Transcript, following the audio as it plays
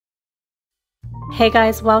Hey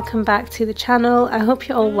guys, welcome back to the channel. I hope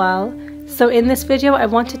you're all well. So in this video I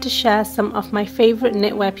wanted to share some of my favourite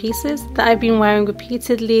knitwear pieces that I've been wearing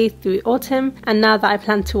repeatedly through autumn and now that I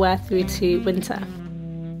plan to wear through to winter.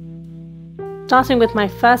 Starting with my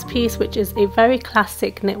first piece, which is a very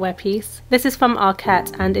classic knitwear piece. This is from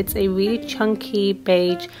Arket and it's a really chunky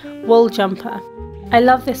beige wool jumper. I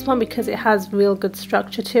love this one because it has real good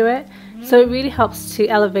structure to it, so it really helps to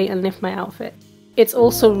elevate and lift my outfit. It's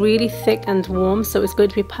also really thick and warm, so it's going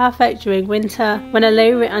to be perfect during winter when I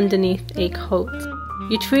layer it underneath a coat.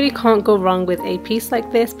 You truly can't go wrong with a piece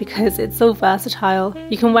like this because it's so versatile.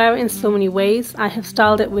 You can wear it in so many ways. I have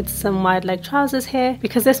styled it with some wide leg trousers here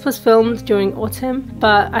because this was filmed during autumn,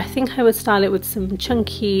 but I think I would style it with some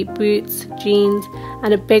chunky boots, jeans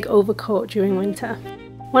and a big overcoat during winter.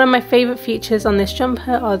 One of my favourite features on this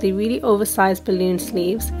jumper are the really oversized balloon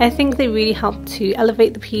sleeves. I think they really help to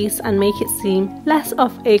elevate the piece and make it seem less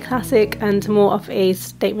of a classic and more of a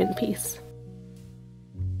statement piece.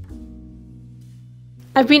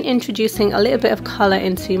 I've been introducing a little bit of colour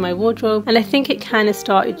into my wardrobe and I think it kind of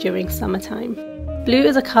started during summertime. Blue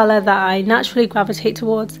is a colour that I naturally gravitate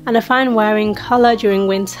towards, and I find wearing colour during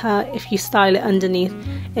winter, if you style it underneath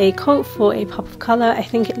a coat for a pop of colour, I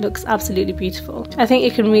think it looks absolutely beautiful. I think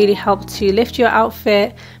it can really help to lift your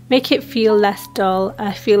outfit, make it feel less dull.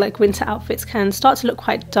 I feel like winter outfits can start to look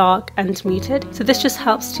quite dark and muted, so this just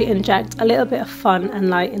helps to inject a little bit of fun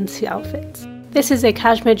and light into outfits. This is a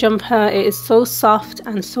cashmere jumper. It is so soft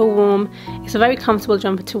and so warm. It's a very comfortable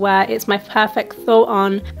jumper to wear. It's my perfect throw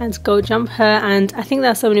on and go jumper, and I think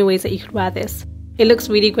there are so many ways that you could wear this. It looks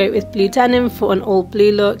really great with blue denim for an all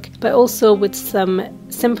blue look, but also with some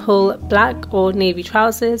simple black or navy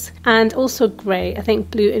trousers, and also grey. I think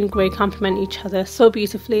blue and grey complement each other so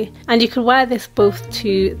beautifully, and you could wear this both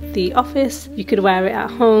to the office, you could wear it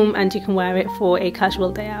at home, and you can wear it for a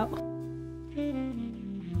casual day out.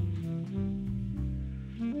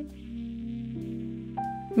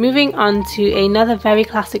 Moving on to another very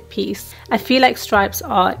classic piece. I feel like stripes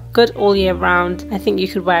are good all year round. I think you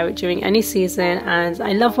could wear it during any season, and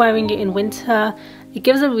I love wearing it in winter. It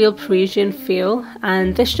gives a real Parisian feel,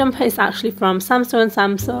 and this jumper is actually from Samsoe and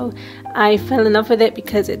Samsoe. I fell in love with it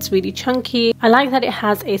because it's really chunky. I like that it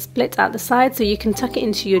has a split at the side, so you can tuck it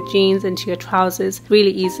into your jeans, into your trousers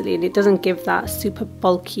really easily, and it doesn't give that super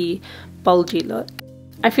bulky, bulgy look.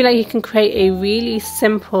 I feel like you can create a really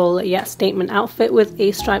simple yet statement outfit with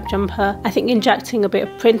a striped jumper. I think injecting a bit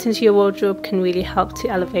of print into your wardrobe can really help to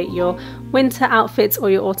elevate your winter outfits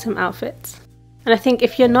or your autumn outfits. And I think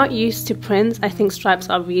if you're not used to prints, I think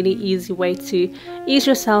stripes are a really easy way to ease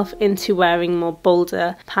yourself into wearing more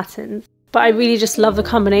bolder patterns. But I really just love the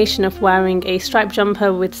combination of wearing a striped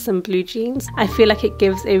jumper with some blue jeans. I feel like it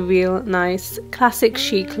gives a real nice classic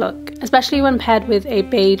chic look, especially when paired with a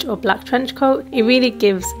beige or black trench coat. It really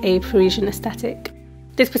gives a Parisian aesthetic.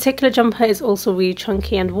 This particular jumper is also really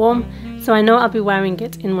chunky and warm, so I know I'll be wearing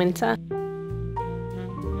it in winter.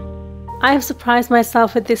 I have surprised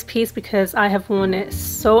myself with this piece because I have worn it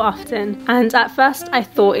so often, and at first I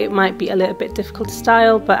thought it might be a little bit difficult to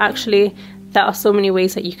style, but actually there are so many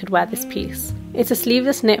ways that you could wear this piece. It's a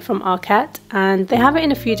sleeveless knit from Arket, and they have it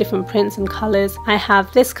in a few different prints and colours. I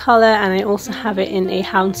have this colour and I also have it in a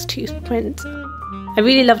houndstooth print. I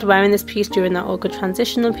really loved wearing this piece during that awkward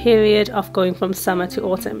transitional period of going from summer to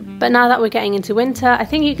autumn. But now that we're getting into winter, I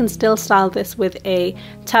think you can still style this with a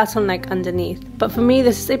turtleneck underneath. But for me,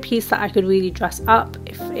 this is a piece that I could really dress up.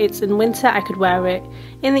 If it's in winter, I could wear it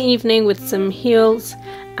in the evening with some heels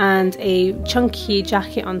and a chunky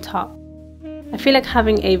jacket on top. I feel like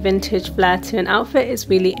having a vintage flair to an outfit is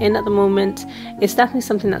really in at the moment. It's definitely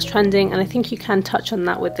something that's trending, and I think you can touch on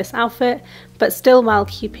that with this outfit, but still while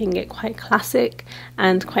keeping it quite classic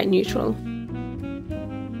and quite neutral.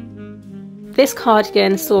 This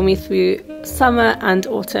cardigan saw me through summer and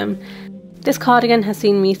autumn. This cardigan has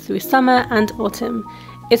seen me through summer and autumn.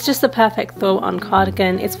 It's just the perfect throw-on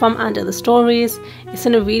cardigan. It's from Under the Stories. It's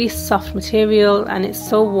in a really soft material and it's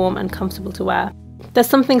so warm and comfortable to wear. There's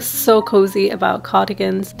something so cozy about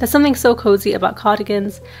cardigans.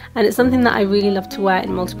 and it's something that I really love to wear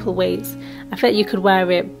in multiple ways. I feel like you could wear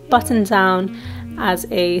it buttoned down as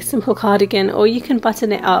a simple cardigan, or you can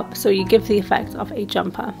button it up so you give the effect of a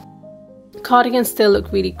jumper. Cardigans still look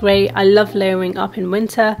really great. I love layering up in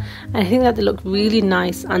winter, and I think that they look really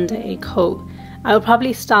nice under a coat. I will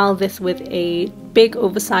probably style this with a big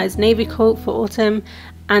oversized navy coat for autumn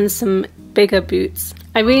and some bigger boots.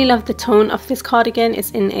 I really love the tone of this cardigan.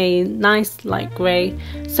 It's in a nice light grey,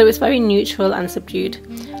 so it's very neutral and subdued.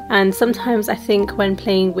 And sometimes I think when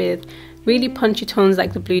playing with really punchy tones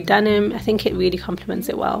like the blue denim, I think it really complements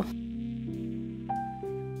it well.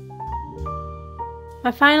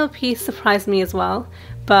 My final piece surprised me as well,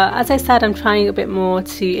 but as I said, I'm trying a bit more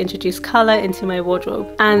to introduce colour into my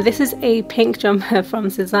wardrobe. And this is a pink jumper from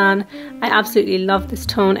Celine. I absolutely love this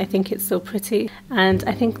tone. I think it's so pretty, and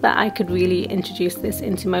I think that I could really introduce this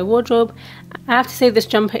into my wardrobe. I have to say this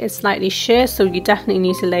jumper is slightly sheer, so you definitely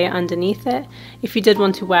need to layer underneath it if you did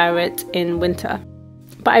want to wear it in winter.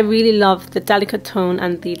 But I really love the delicate tone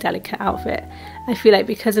and the delicate outfit. I feel like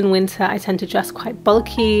because in winter I tend to dress quite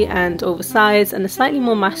bulky and oversized and slightly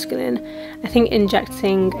more masculine, I think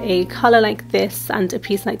injecting a colour like this and a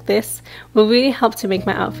piece like this will really help to make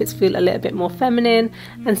my outfits feel a little bit more feminine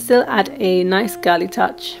and still add a nice girly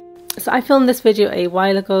touch. So I filmed this video a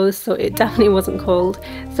while ago, so it definitely wasn't cold,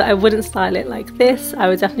 so I wouldn't style it like this. I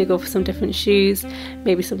would definitely go for some different shoes,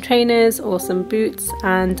 maybe some trainers or some boots,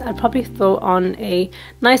 and I'd probably throw on a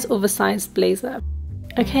nice oversized blazer.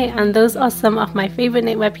 Okay, and those are some of my favourite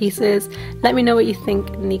knitwear pieces. Let me know what you think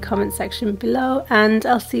in the comment section below, and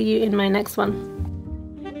I'll see you in my next one.